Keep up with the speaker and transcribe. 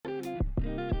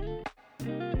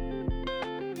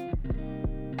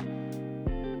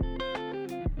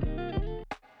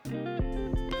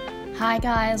Hi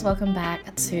guys, welcome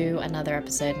back to another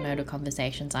episode of Nodal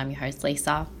Conversations. I'm your host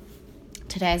Lisa.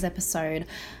 Today's episode,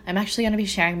 I'm actually going to be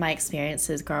sharing my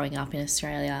experiences growing up in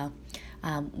Australia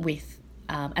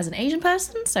as an Asian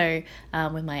person, so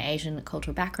with my Asian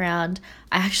cultural background.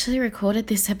 I actually recorded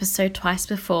this episode twice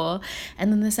before,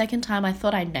 and then the second time I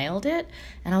thought I nailed it,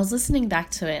 and I was listening back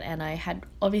to it, and I had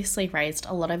obviously raised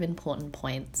a lot of important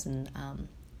points and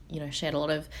shared a lot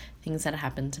of things that had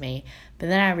happened to me. But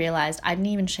then I realized I didn't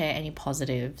even share any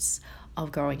positives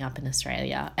of growing up in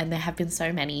Australia, and there have been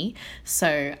so many.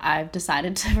 So I've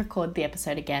decided to record the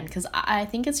episode again because I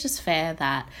think it's just fair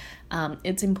that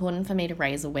it's important for me to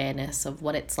raise awareness of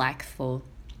what it's like for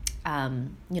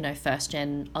first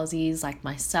gen Aussies like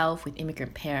myself with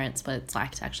immigrant parents, what it's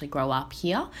like to actually grow up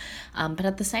here. But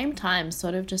at the same time,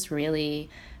 sort of just really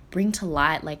bring to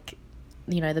light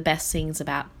the best things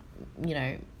about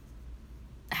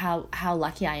how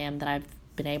lucky I am that I've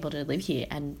been able to live here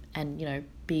and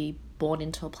be born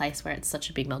into a place where it's such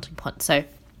a big melting pot. So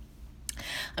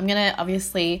I'm going to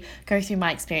obviously go through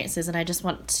my experiences, and I just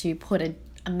want to put a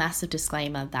massive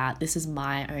disclaimer that this is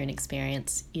my own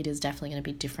experience. It is definitely going to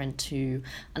be different to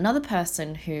another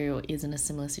person who is in a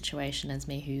similar situation as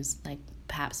me, who's like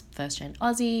perhaps first gen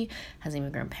Aussie, has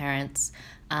immigrant parents,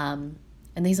 and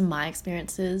these are my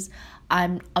experiences.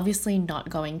 I'm obviously not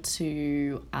going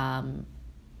to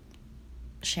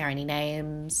share any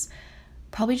names.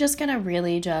 Probably just going to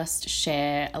really just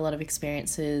share a lot of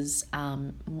experiences,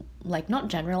 not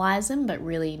generalize them, but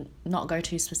really not go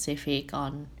too specific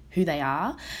on who they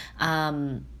are.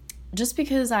 Just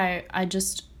because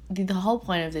the whole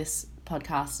point of this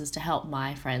podcast is to help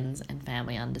my friends and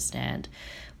family understand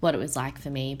what it was like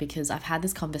for me, because I've had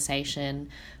this conversation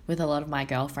with a lot of my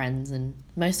girlfriends, and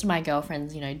most of my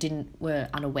girlfriends, were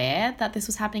unaware that this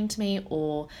was happening to me,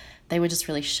 or they were just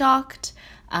really shocked.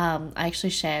 I actually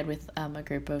shared with a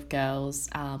group of girls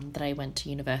that I went to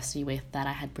university with that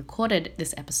I had recorded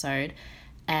this episode,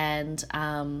 and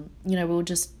we were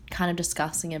just kind of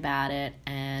discussing about it,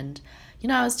 and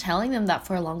I was telling them that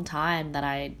for a long time that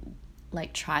I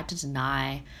tried to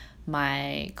deny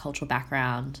my cultural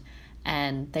background,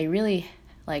 and they really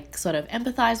sort of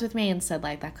empathized with me and said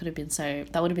that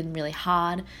would have been really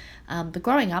hard. But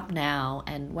growing up now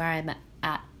and where I'm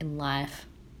at in life,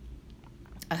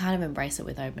 I kind of embrace it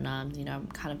with open arms. I'm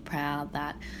kind of proud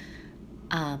that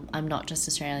I'm not just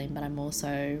Australian, but I'm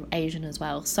also Asian as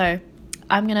well. So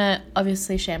I'm going to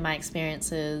obviously share my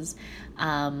experiences,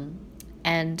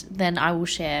 and then I will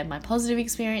share my positive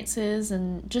experiences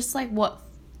and just what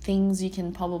things you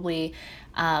can probably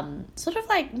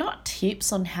not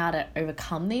tips on how to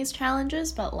overcome these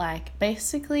challenges, but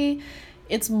basically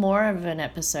it's more of an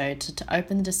episode to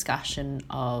open the discussion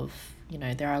of,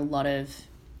 there are a lot of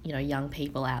young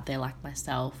people out there like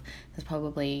myself. There's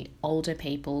probably older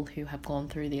people who have gone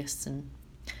through this, and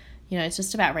it's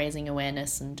just about raising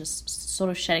awareness and just sort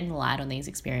of shedding the light on these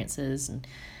experiences and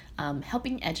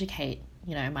helping educate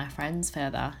my friends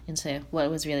further into what it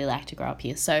was really like to grow up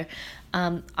here. So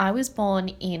I was born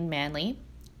in Manly,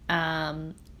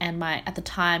 and at the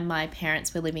time my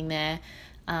parents were living there.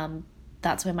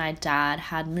 That's where my dad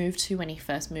had moved to when he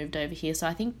first moved over here. So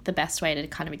I think the best way to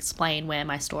kind of explain where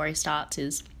my story starts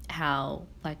is how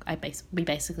we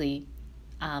basically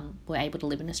were able to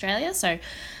live in Australia. So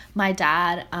my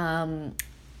dad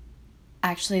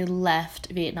actually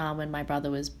left Vietnam when my brother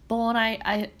was born.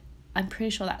 I'm pretty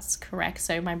sure that's correct.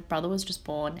 So my brother was just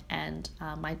born, and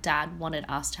my dad wanted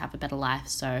us to have a better life.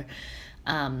 So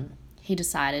he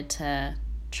decided to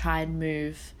try and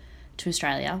move to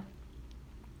Australia.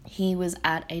 He was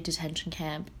at a detention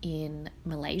camp in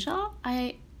Malaysia.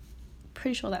 I'm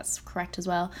pretty sure that's correct as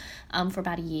well, for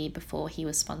about a year before he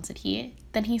was sponsored here.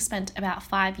 Then he spent about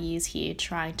 5 years here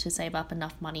trying to save up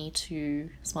enough money to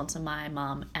sponsor my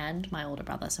mum and my older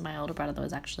brother. So my older brother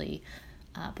was actually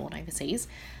born overseas.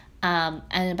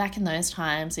 And back in those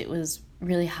times, it was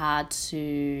really hard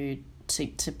to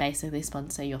basically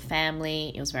sponsor your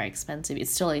family. It was very expensive.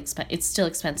 It's still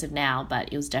expensive now,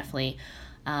 but it was definitely,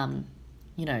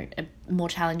 more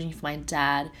challenging for my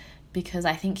dad, because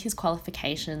I think his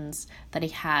qualifications that he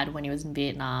had when he was in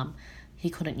Vietnam, he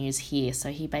couldn't use here.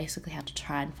 So he basically had to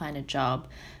try and find a job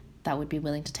that would be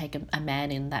willing to take a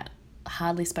man in that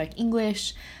hardly spoke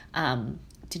English,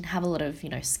 didn't have a lot of,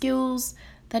 skills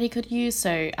that he could use.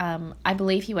 So I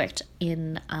believe he worked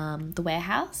in the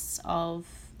warehouse of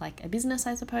a business,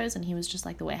 I suppose, and he was just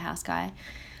the warehouse guy.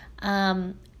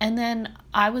 And then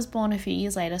I was born a few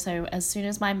years later. So as soon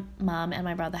as my mum and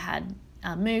my brother had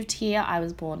moved here, I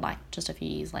was born just a few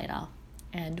years later.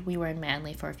 And we were in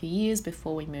Manly for a few years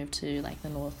before we moved to the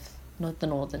the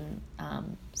northern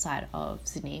side of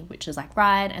Sydney, which is like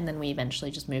Ryde, and then we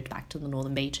eventually just moved back to the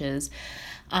northern beaches.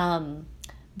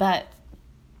 But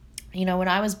you know, when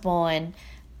I was born,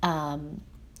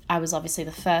 I was obviously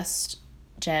the first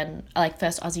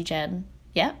Aussie gen.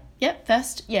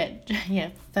 First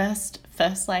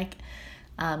like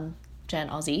gen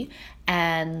Aussie.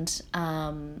 And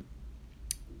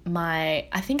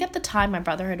I think at the time my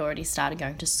brother had already started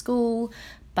going to school,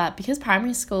 but because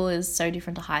primary school is so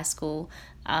different to high school,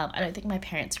 I don't think my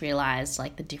parents realised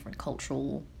like the different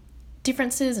cultural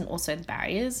differences and also the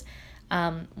barriers.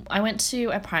 I went to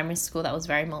a primary school that was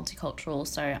very multicultural,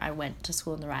 so I went to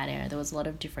school in the right area. There was a lot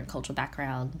of different cultural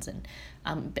backgrounds, and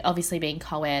obviously being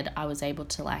co-ed, I was able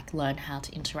to like learn how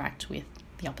to interact with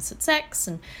the opposite sex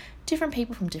and different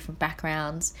people from different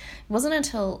backgrounds. It wasn't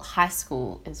until high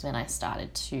school is when I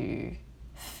started to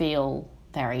feel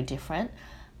very different.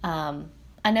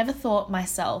 I never thought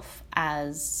myself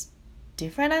as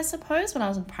different, I suppose, when I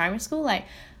was in primary school. Like,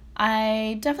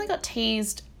 I definitely got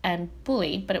teased and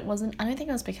bullied, but I don't think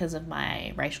it was because of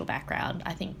my racial background.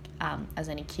 I think as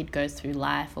any kid goes through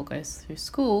life or goes through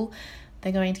school,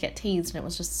 they're going to get teased, and it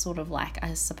was just sort of like,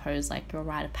 I suppose, like your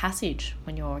rite of passage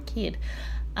when you're a kid.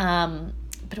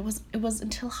 But it was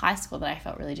until high school that I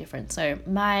felt really different. So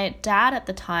my dad at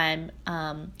the time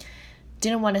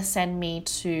didn't want to send me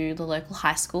to the local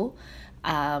high school,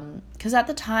 because at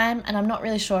the time, and I'm not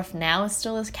really sure if now is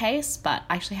still the case, but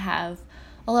I actually have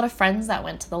a lot of friends that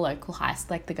went to the local high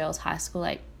school, like the girls' high school.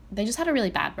 Like, they just had a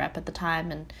really bad rep at the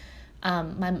time, and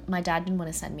my dad didn't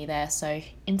want to send me there. So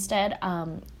instead,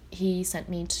 he sent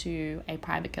me to a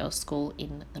private girls' school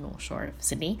in the North Shore of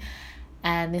Sydney.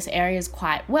 And this area is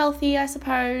quite wealthy, I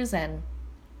suppose. And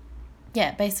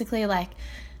yeah, basically, like,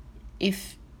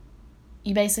 if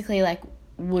you basically like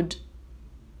would,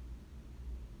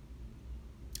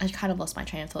 I kind of lost my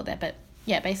train of thought there, but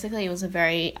yeah, basically it was a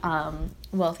very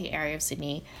wealthy area of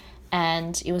Sydney,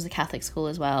 and it was a Catholic school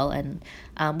as well. And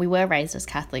we were raised as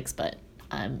Catholics, but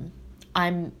I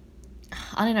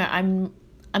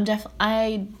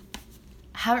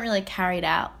haven't really carried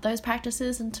out those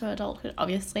practices into adulthood.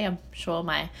 Obviously, I'm sure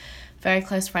my very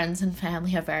close friends and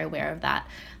family are very aware of that.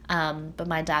 But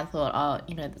my dad thought,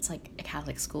 it's like a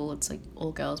Catholic school. It's like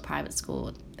all girls private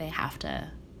school. They have to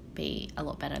be a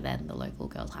lot better than the local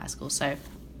girls' high school. So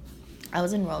I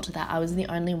was enrolled to that. I was the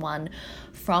only one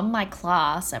from my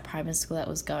class at primary school that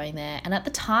was going there. And at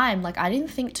the time, like, I didn't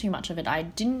think too much of it. I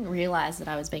didn't realize that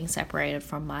I was being separated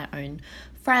from my own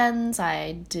friends.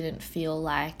 I didn't feel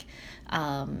like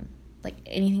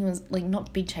anything was, like,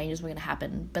 not big changes were going to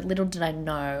happen. But little did I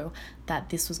know that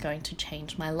this was going to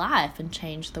change my life and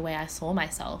change the way I saw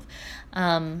myself.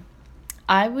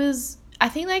 I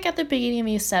think, like, at the beginning of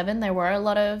year 7, there were a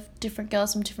lot of different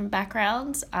girls from different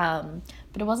backgrounds.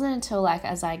 But it wasn't until, like,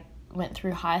 as I went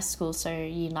through high school, so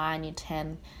year 9, year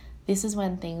 10, this is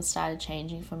when things started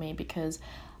changing for me, because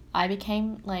I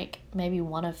became, like, maybe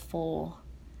one of 4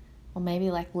 or maybe,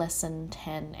 like, less than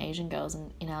 10 Asian girls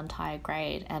in our entire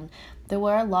grade. And there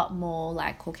were a lot more,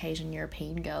 like, Caucasian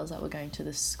European girls that were going to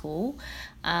this school,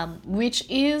 which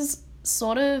is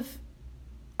sort of,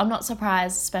 I'm not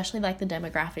surprised, especially like the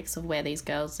demographics of where these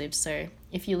girls live. So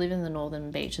if you live in the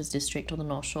Northern Beaches district or the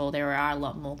North Shore, there are a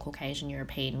lot more Caucasian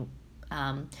European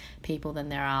people than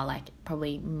there are, like,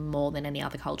 probably more than any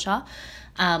other culture.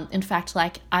 In fact,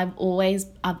 like, I've always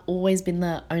been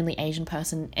the only Asian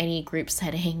person in any group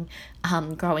setting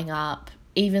growing up.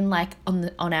 Even, like,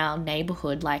 on our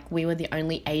neighborhood, like, we were the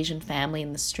only Asian family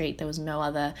in the street. There was no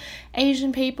other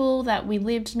Asian people that we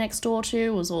lived next door to.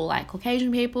 It was all, like,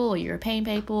 Caucasian people or European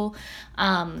people.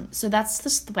 So that's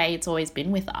just the way it's always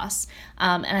been with us.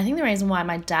 And I think the reason why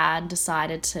my dad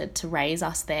decided to raise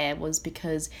us there was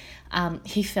because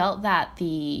he felt that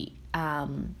the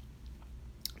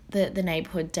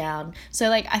neighborhood down. So,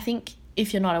 like, I think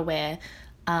if you're not aware,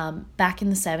 back in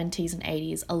the 70s and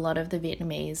 80s, a lot of the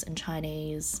Vietnamese and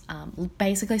Chinese,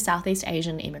 basically Southeast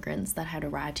Asian immigrants that had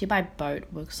arrived here by boat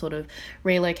were sort of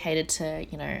relocated to,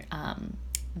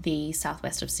 the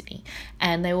southwest of Sydney.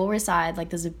 And they all reside, like,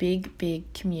 there's a big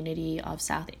community of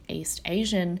Southeast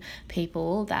Asian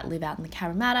people that live out in the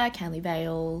Cabramatta, Canley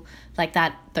Vale, like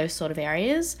that, those sort of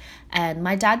areas. And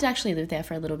my dad actually lived there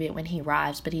for a little bit when he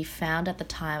arrived, but he found at the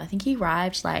time, I think he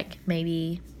arrived like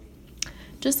maybe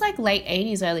just like late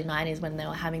 80s, early 90s, when they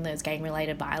were having those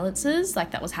gang-related violences,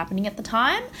 like, that was happening at the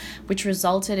time, which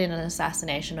resulted in an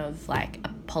assassination of, like, a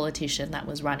politician that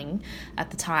was running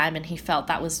at the time, and he felt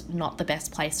that was not the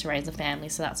best place to raise a family,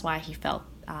 so that's why he felt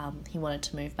he wanted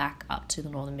to move back up to the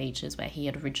Northern Beaches where he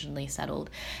had originally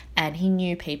settled, and he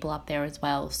knew people up there as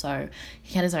well, so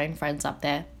he had his own friends up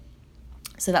there.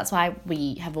 So that's why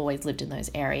we have always lived in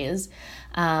those areas.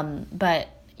 But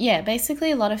yeah, basically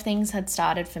a lot of things had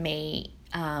started for me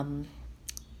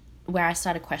where I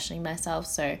started questioning myself.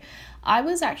 So I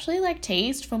was actually like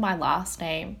teased for my last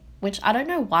name, which I don't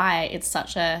know why it's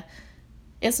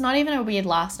not even a weird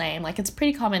last name. Like, it's a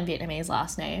pretty common Vietnamese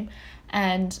last name.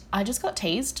 And I just got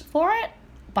teased for it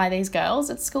by these girls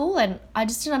at school, and I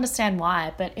just didn't understand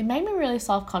why, but it made me really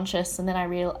self-conscious. And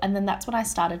then that's when I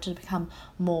started to become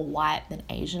more white than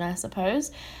Asian, I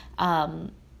suppose.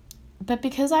 But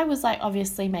because I was like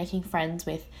obviously making friends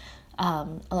with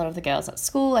a lot of the girls at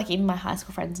school, like even my high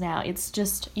school friends now, it's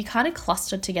just, you kind of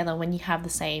cluster together when you have the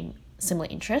similar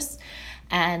interests.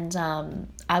 And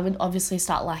I would obviously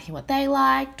start liking what they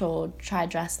liked or try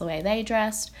to dress the way they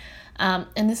dressed.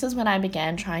 And this is when I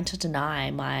began trying to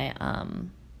deny my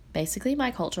basically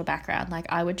my cultural background. Like,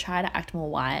 I would try to act more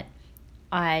white.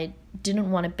 I didn't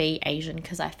want to be Asian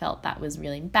because I felt that was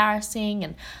really embarrassing,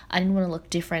 and I didn't want to look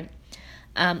different.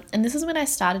 And this is when I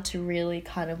started to really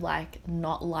kind of like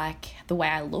not like the way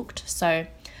I looked. So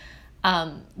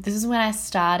this is when I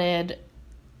started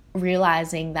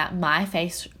realizing that my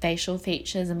facial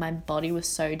features and my body was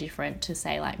so different to,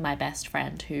 say, like my best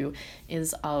friend who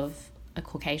is of a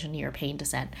Caucasian European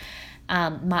descent.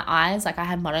 My eyes, like I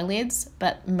had monolids,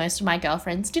 but most of my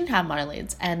girlfriends didn't have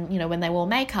monolids. And, you know, when they wore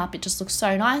makeup, it just looked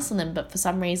so nice on them. But for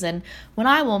some reason, when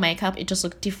I wore makeup, it just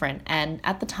looked different. And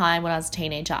at the time when I was a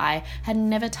teenager, I had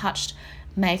never touched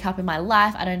makeup in my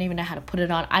life. I don't even know how to put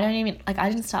it on. I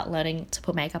didn't start learning to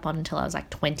put makeup on until I was like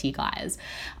 20, guys.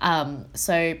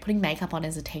 So putting makeup on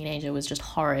as a teenager was just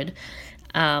horrid.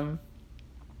 And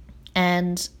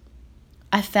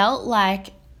I felt like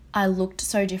I looked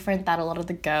so different that a lot of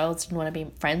the girls didn't want to be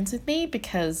friends with me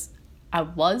because I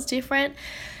was different.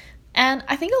 And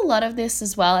I think a lot of this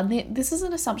as well, and this is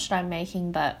an assumption I'm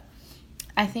making, but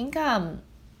I think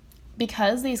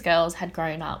because these girls had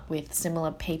grown up with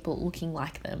similar people looking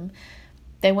like them,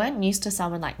 they weren't used to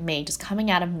someone like me just coming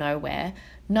out of nowhere.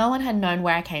 No one had known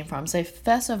where I came from. So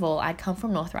first of all, I'd come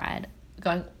from North Ryde,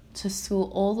 going to school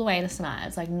all the way to St.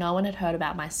 Ives. Like, no one had heard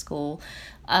about my school.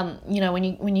 You know,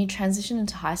 when you transition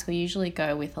into high school, you usually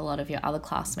go with a lot of your other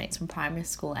classmates from primary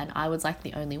school, and I was like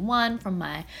the only one from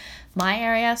my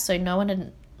area, so no one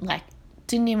had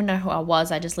didn't even know who I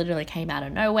was. I just literally came out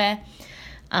of nowhere.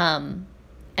 And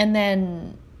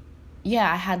then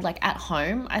I had like at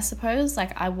home, I suppose,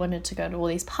 like I wanted to go to all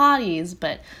these parties,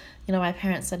 but you know, my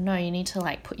parents said, no, you need to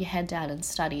like put your head down and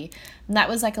study. And that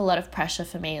was like a lot of pressure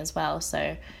for me as well.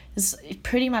 So it's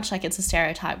pretty much like it's a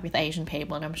stereotype with Asian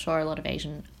people, and I'm sure a lot of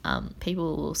Asian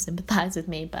people will sympathize with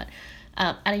me. But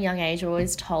at a young age, we're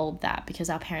always told that because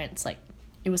our parents, like,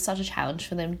 it was such a challenge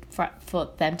for them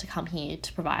to come here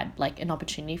to provide like an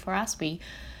opportunity for us. It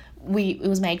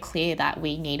was made clear that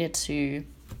we needed to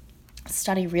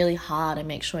study really hard and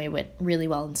make sure we went really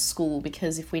well in school,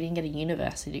 because if we didn't get a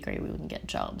university degree, we wouldn't get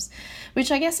jobs,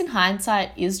 which I guess in hindsight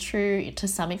is true to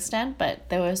some extent, but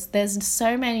there's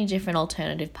so many different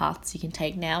alternative paths you can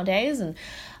take nowadays, and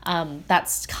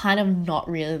that's kind of not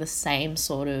really the same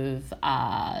sort of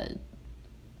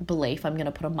belief I'm going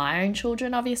to put on my own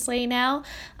children, obviously, now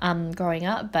growing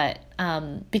up. But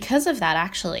because of that,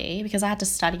 actually, because I had to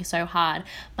study so hard,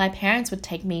 my parents would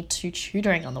take me to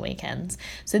tutoring on the weekends.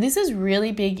 So this is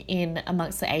really big in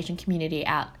amongst the Asian community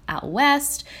out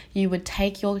west. You would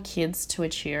take your kids to a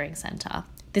tutoring center.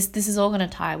 This is all going to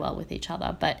tie well with each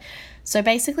other. But so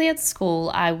basically at school,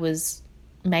 I was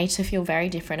made to feel very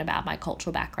different about my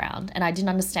cultural background, and I didn't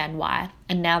understand why.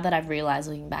 And now that I've realized,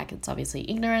 looking back, it's obviously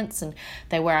ignorance, and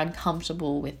they were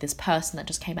uncomfortable with this person that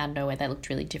just came out of nowhere. They looked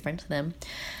really different to them.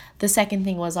 The second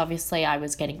thing was, obviously, I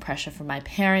was getting pressure from my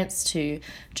parents to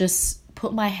just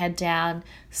put my head down,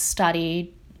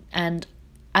 study, and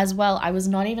as well, I was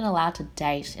not even allowed to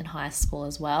date in high school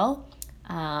as well.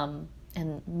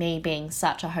 And me being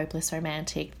such a hopeless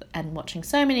romantic and watching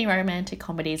so many romantic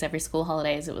comedies every school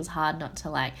holidays, it was hard not to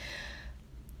like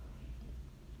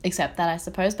accept that, I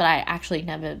suppose. But I actually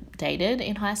never dated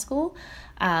in high school.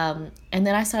 And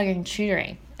then I started going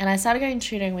tutoring. And I started going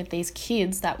tutoring with these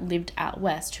kids that lived out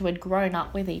west who had grown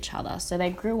up with each other. So they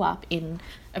grew up in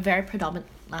a very predominant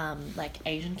like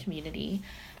Asian community.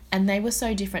 And they were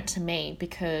so different to me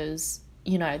because,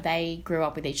 you know, they grew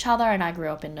up with each other, and I grew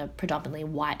up in a predominantly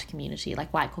white community,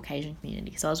 like white Caucasian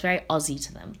community. So I was very Aussie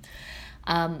to them.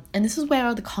 And this is where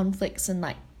all the conflicts and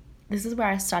like, this is where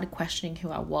I started questioning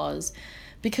who I was,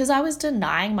 because I was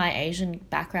denying my Asian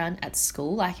background at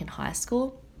school. Like in high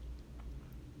school,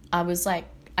 I was like,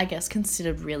 I guess,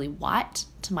 considered really white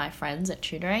to my friends at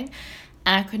tutoring,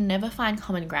 and I could never find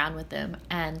common ground with them.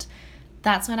 And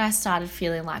that's when I started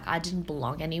feeling like I didn't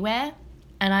belong anywhere.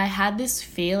 And I had this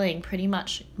feeling pretty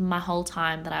much my whole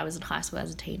time that I was in high school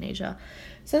as a teenager.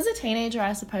 So as a teenager,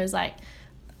 I suppose, like,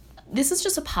 this is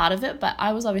just a part of it, but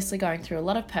I was obviously going through a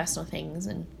lot of personal things,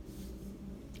 and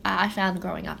I found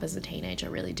growing up as a teenager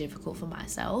really difficult for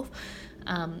myself.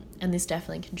 And this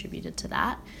definitely contributed to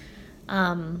that.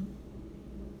 And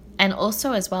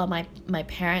also as well, my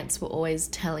parents were always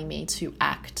telling me to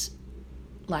act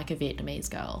like a Vietnamese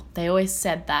girl. They always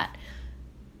said that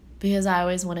because I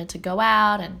always wanted to go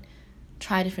out and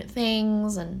try different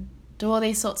things and do all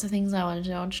these sorts of things I wanted to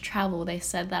do. I wanted to travel. They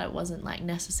said that it wasn't like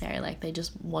necessary. Like they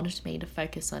just wanted me to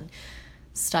focus on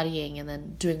studying and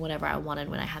then doing whatever I wanted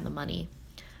when I had the money.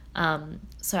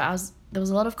 So there was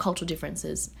a lot of cultural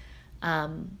differences.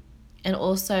 And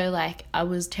also, like, I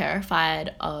was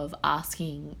terrified of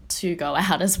asking to go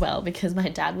out as well because my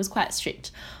dad was quite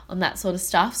strict on that sort of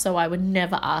stuff. So I would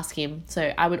never ask him.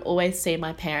 So I would always see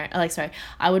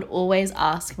I would always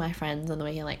ask my friends on the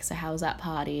weekend, like, so how was that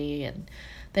party? And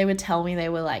they would tell me they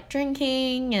were, like,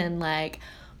 drinking and, like,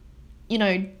 you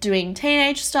know, doing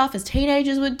teenage stuff as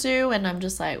teenagers would do. And I'm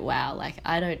just like, wow, like,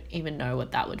 I don't even know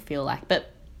what that would feel like. But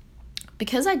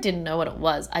because I didn't know what it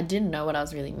was, I didn't know what I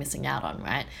was really missing out on,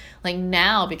 right? Like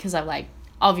now, because I've like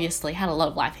obviously had a lot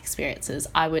of life experiences,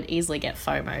 I would easily get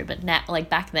FOMO. But now,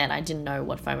 like back then, I didn't know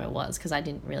what FOMO was because I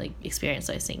didn't really experience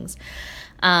those things.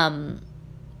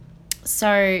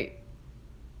 So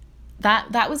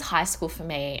that was high school for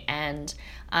me. And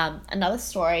another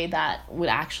story that would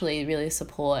actually really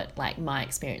support like my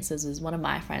experiences is one of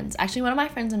my friends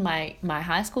in my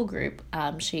high school group.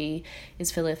 She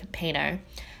is Filipino.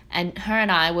 And her and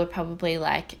I were probably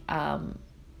like,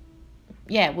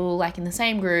 we were like in the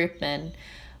same group, and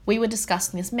we were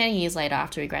discussing this many years later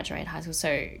after we graduated high school.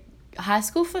 So high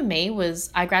school for me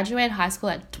I graduated high school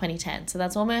at 2010. So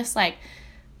that's almost like,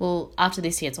 after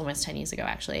this year, it's almost 10 years ago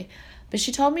actually. But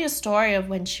she told me a story of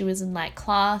when she was in like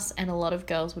class and a lot of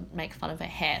girls would make fun of her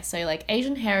hair. So like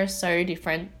Asian hair is so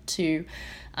different to,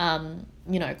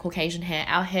 Caucasian hair.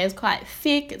 Our hair is quite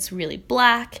thick. It's really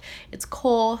black. It's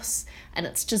coarse, and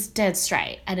it's just dead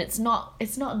straight. And it's not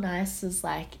nice as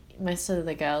like most of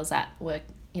the girls that were,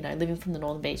 living from the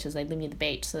northern beaches. They live near the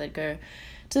beach, so they'd go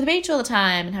to the beach all the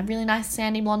time and have really nice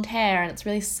sandy blonde hair, and it's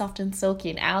really soft and silky.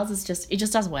 And ours is it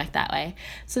just doesn't work that way.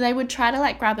 So they would try to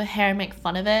like grab her hair and make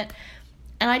fun of it.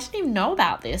 And I didn't even know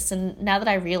about this. And now that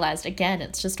I realized, again,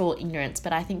 it's just all ignorance.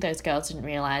 But I think those girls didn't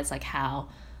realize like how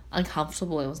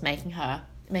uncomfortable it was making her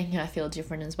feel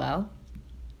different as well.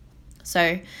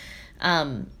 So,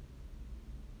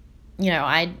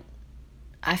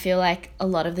 I feel like a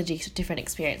lot of the different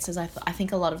experiences, I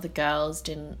think a lot of the girls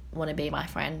didn't want to be my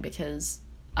friend because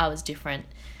I was different.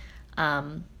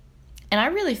 And I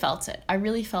really felt it. I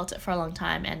really felt it for a long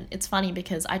time. And it's funny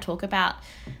because I talk about,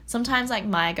 sometimes like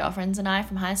my girlfriends and I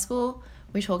from high school,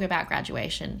 we talk about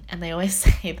graduation, and they always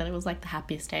say that it was like the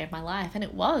happiest day of my life. And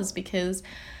it was, because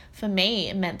for me,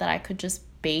 it meant that I could just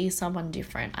be someone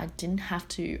different. I didn't have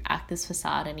to act this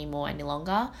facade any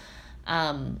longer.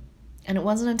 And it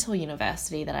wasn't until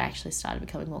university that I actually started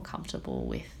becoming more comfortable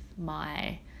with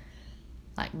my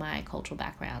cultural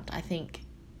background. I think,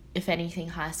 if anything,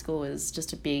 high school was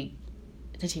just a big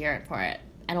deterrent for it.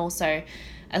 And also,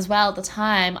 as well, at the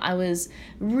time, I was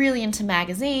really into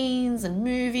magazines and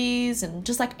movies, and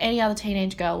just like any other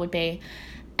teenage girl would be.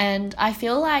 And I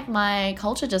feel like my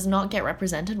culture does not get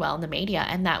represented well in the media,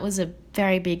 and that was a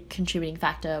very big contributing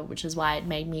factor, which is why it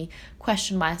made me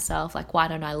question myself, like, why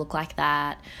don't I look like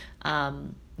that?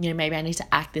 Maybe I need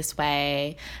to act this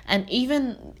way. And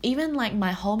even like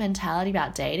my whole mentality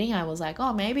about dating, I was like,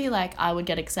 oh, maybe like I would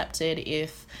get accepted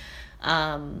if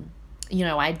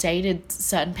I dated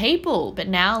certain people. But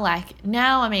now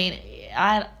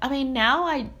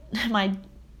my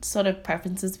sort of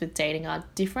preferences with dating are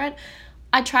different.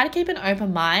 I try to keep an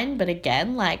open mind, but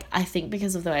again, like, I think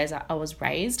because of the ways I was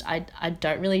raised, I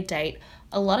don't really date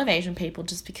a lot of Asian people,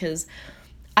 just because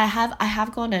I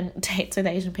have gone on dates with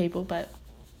Asian people, but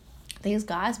these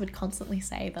guys would constantly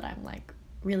say that I'm like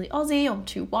really Aussie, or I'm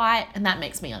too white, and that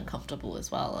makes me uncomfortable as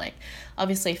well. Like,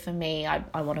 obviously for me,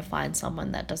 I want to find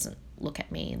someone that doesn't look at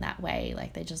me in that way.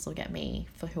 Like, they just look at me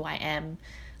for who I am,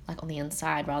 like on the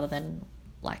inside, rather than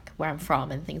like where I'm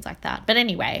from and things like that. But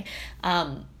anyway,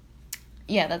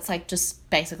 that's like just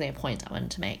basically a point I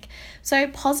wanted to make. So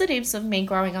positives of me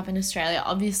growing up in Australia,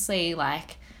 obviously,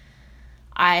 like,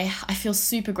 I feel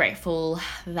super grateful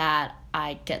that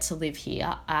I get to live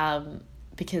here,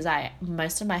 because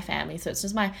most of my family, so it's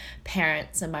just my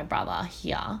parents and my brother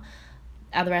here,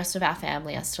 the rest of our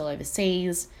family are still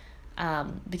overseas.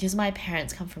 because my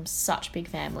parents come from such big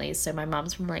families. So my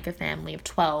mum's from like a family of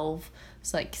 12,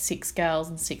 so like 6 girls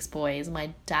and 6 boys.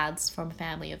 My dad's from a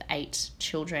family of 8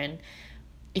 children.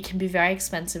 It can be very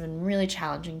expensive and really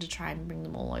challenging to try and bring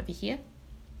them all over here.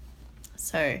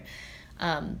 So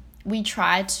we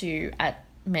try to at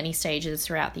many stages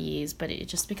throughout the years, but it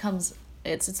just becomes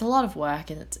it's a lot of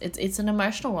work, and it's an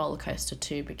emotional roller coaster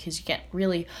too, because you get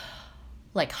really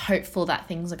like hopeful that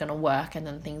things are going to work and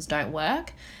then things don't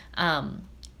work.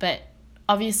 But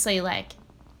obviously, like,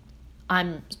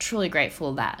 I'm truly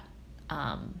grateful that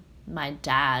my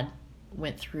dad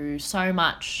went through so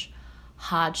much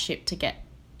hardship to get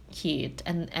here,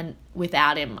 and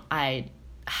without him, I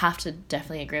have to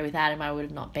definitely agree, without him I would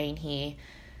have not been here.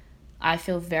 I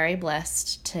feel very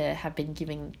blessed to have been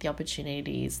given the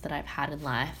opportunities that I've had in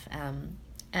life,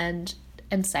 and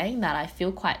saying that, I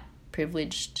feel quite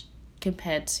privileged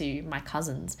compared to my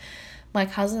cousins. My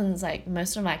cousins, like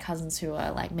most of my cousins who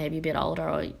are like maybe a bit older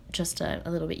or just a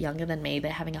little bit younger than me,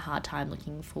 they're having a hard time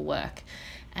looking for work.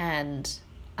 And,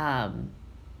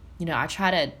 I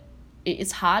try to,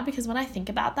 it's hard because when I think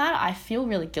about that, I feel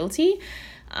really guilty,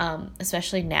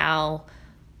 especially now.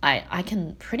 I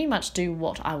can pretty much do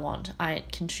what I want. I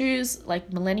can choose, like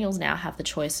millennials now have the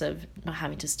choice of not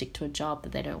having to stick to a job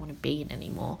that they don't want to be in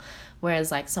anymore.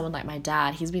 Whereas like someone like my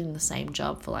dad, he's been in the same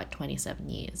job for like 27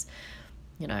 years,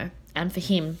 and for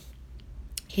him,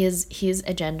 his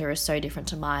agenda is so different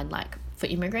to mine. Like for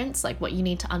immigrants, like what you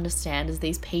need to understand is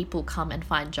these people come and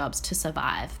find jobs to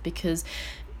survive, because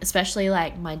especially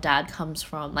like my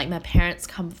parents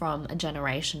come from a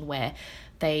generation where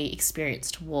they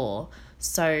experienced war.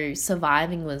 So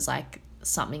surviving was like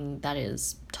something that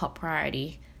is top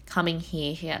priority. Coming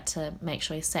here, he had to make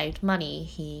sure he saved money.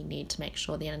 He needed to make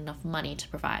sure they had enough money to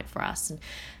provide for us. And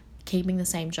keeping the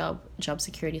same job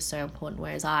security is so important.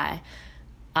 Whereas I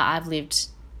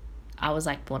was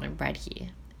like born and bred here.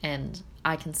 And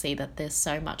I can see that there's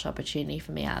so much opportunity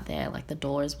for me out there. Like the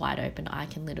door is wide open. I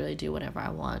can literally do whatever I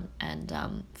want. And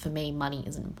for me, money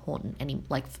isn't important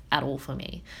at all for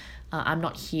me. I'm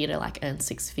not here to like earn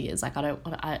 6 figures. Like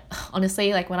I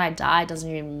honestly, like when I die, it doesn't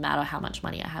even matter how much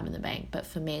money I have in the bank. But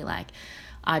for me, like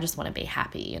I just want to be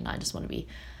happy, and I just want to be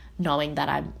knowing that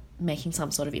I'm making some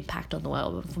sort of impact on the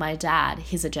world. But for my dad,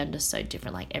 his agenda is so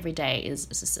different. Like every day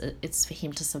it's for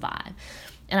him to survive.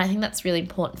 And I think that's really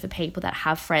important for people that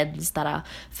have friends that are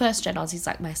first gen Aussies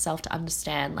like myself to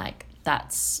understand. Like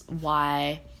that's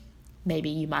why maybe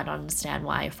you might not understand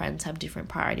why your friends have different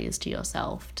priorities to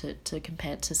yourself to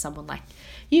compare to someone like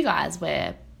you guys,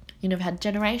 where you've had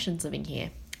generations living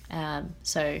here.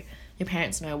 So your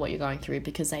parents know what you're going through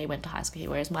because they went to high school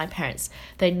here. Whereas my parents,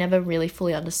 they never really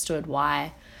fully understood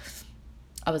why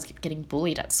I was getting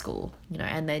bullied at school,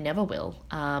 and they never will.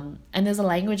 And there's a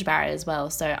language barrier as well.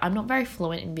 So I'm not very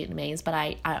fluent in Vietnamese, but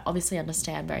I obviously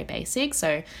understand very basic.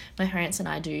 So my parents and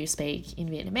I do speak in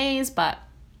Vietnamese, but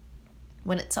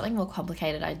when it's something more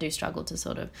complicated, I do struggle to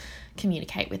sort of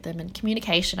communicate with them. And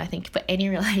communication, I think, for any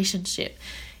relationship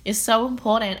is so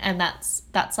important. And that's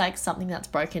like something that's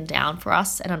broken down for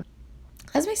us. And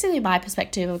that's basically my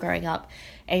perspective of growing up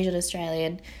Asian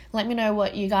Australian. Let me know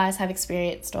what you guys have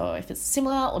experienced, or if it's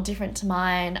similar or different to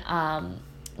mine.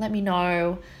 Let me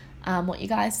know what you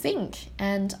guys think.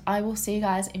 And I will see you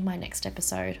guys in my next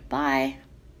episode. Bye.